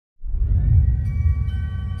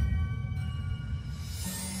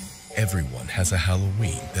Everyone has a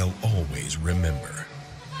Halloween they'll always remember.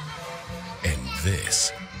 And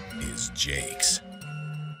this is Jake's.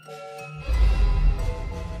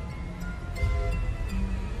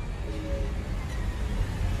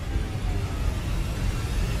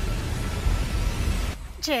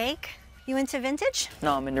 Jake, you into vintage?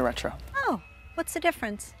 No, I'm into retro. Oh, what's the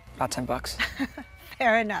difference? About $10.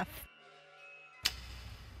 Fair enough.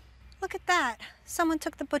 Look at that. Someone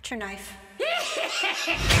took the butcher knife.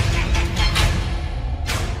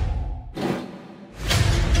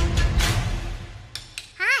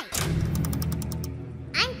 Hi,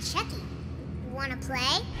 I'm Chucky. Wanna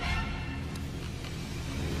play?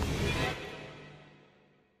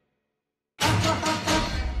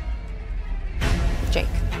 Jake,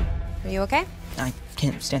 are you okay? I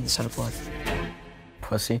can't stand the sight of blood.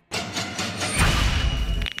 Pussy.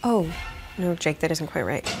 Oh, no, Jake, that isn't quite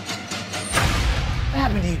right. What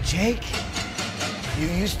happened to you, Jake? You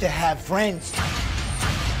used to have friends.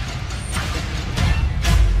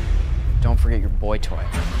 Don't forget your boy toy.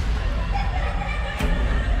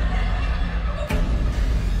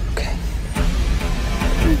 Okay.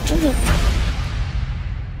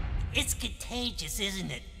 It's contagious, isn't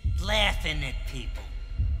it? Laughing at people.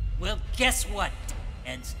 Well, guess what,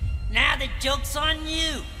 Eds? Now the joke's on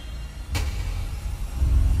you!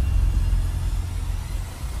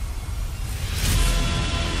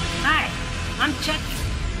 Hi, I'm Chucky,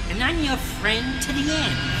 and I'm your friend to the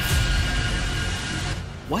end.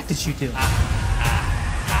 What did you do?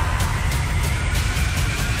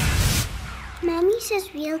 Mommy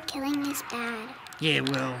says real killing is bad. Yeah,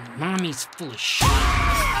 well, Mommy's full of shit.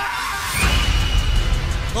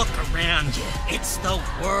 Look around you. It's the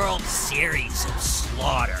World Series of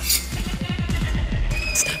Slaughter.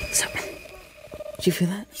 Stop. Did you feel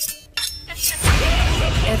that?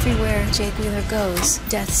 Everywhere Jake Wheeler goes,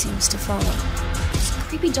 death seems to follow. This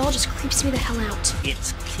creepy doll just creeps me the hell out.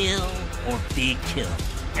 It's kill or be killed.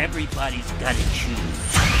 Everybody's gotta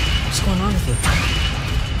choose. What's going on with you?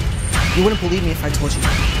 You wouldn't believe me if I told you.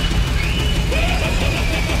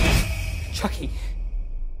 Chucky.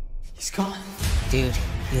 He's gone. Dude,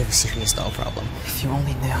 you have a serious doll problem. If you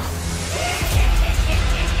only knew.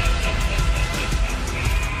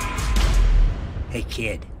 Hey,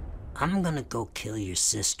 kid. I'm gonna go kill your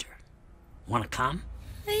sister. Wanna come?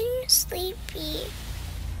 I'm sleepy.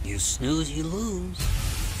 You snooze, you lose.